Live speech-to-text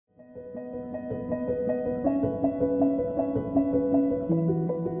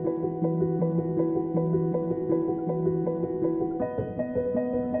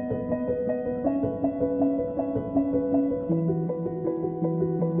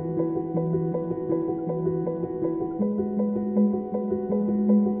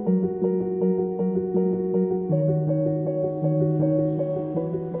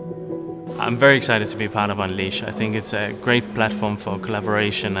very excited to be part of Unleash. I think it's a great platform for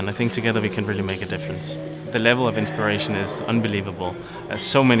collaboration, and I think together we can really make a difference. The level of inspiration is unbelievable. There's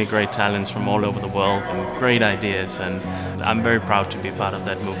so many great talents from all over the world and great ideas, and I'm very proud to be part of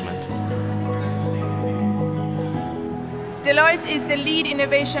that movement. Deloitte is the lead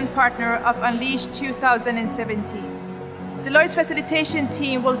innovation partner of Unleash 2017. Deloitte's facilitation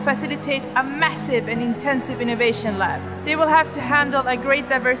team will facilitate a massive and intensive innovation lab. They will have to handle a great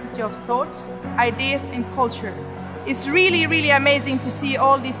diversity of thoughts, ideas and culture. It's really amazing to see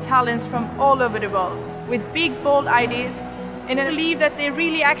all these talents from all over the world with big, bold ideas, and I believe that they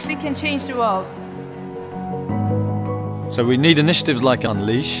really actually can change the world. So we need initiatives like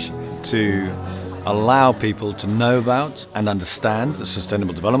Unleash to allow people to know about and understand the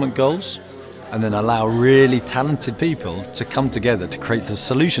Sustainable Development Goals, and then allow really talented people to come together to create the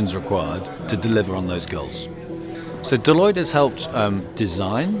solutions required to deliver on those goals. So Deloitte has helped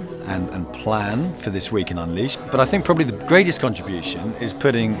design and plan for this week in Unleash, but I think probably the greatest contribution is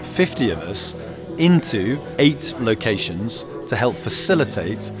putting 50 of us into 8 locations to help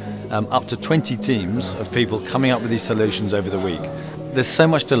facilitate up to 20 teams of people coming up with these solutions over the week. There's so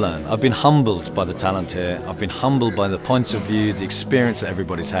much to learn. I've been humbled by the talent here. I've been humbled by the points of view, the experience that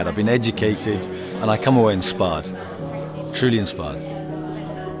everybody's had. I've been educated, and I come away inspired, truly inspired.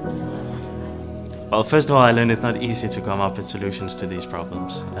 Well, first of all, I learned it's not easy to come up with solutions to these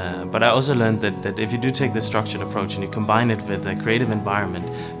problems. But I also learned that if you do take this structured approach and you combine it with a creative environment,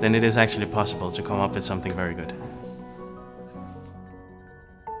 then it is actually possible to come up with something very good.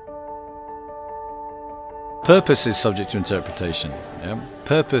 Purpose is subject to interpretation. Yeah?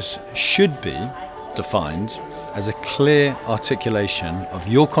 Purpose should be defined as a clear articulation of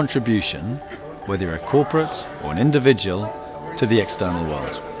your contribution, whether you're a corporate or an individual, to the external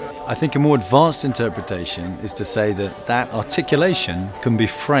world. I think a more advanced interpretation is to say that that articulation can be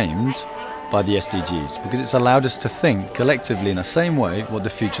framed by the SDGs, because it's allowed us to think collectively in the same way what the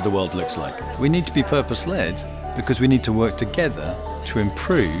future of the world looks like. We need to be purpose-led because we need to work together to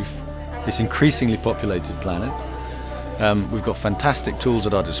improve this increasingly populated planet. We've got fantastic tools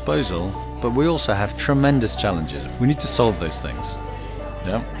at our disposal, but we also have tremendous challenges. We need to solve those things.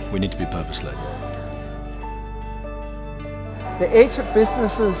 Yeah? We need to be purpose-led. The age of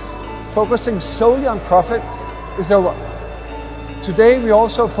businesses focusing solely on profit is over. Today we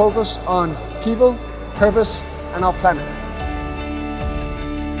also focus on people, purpose and our planet.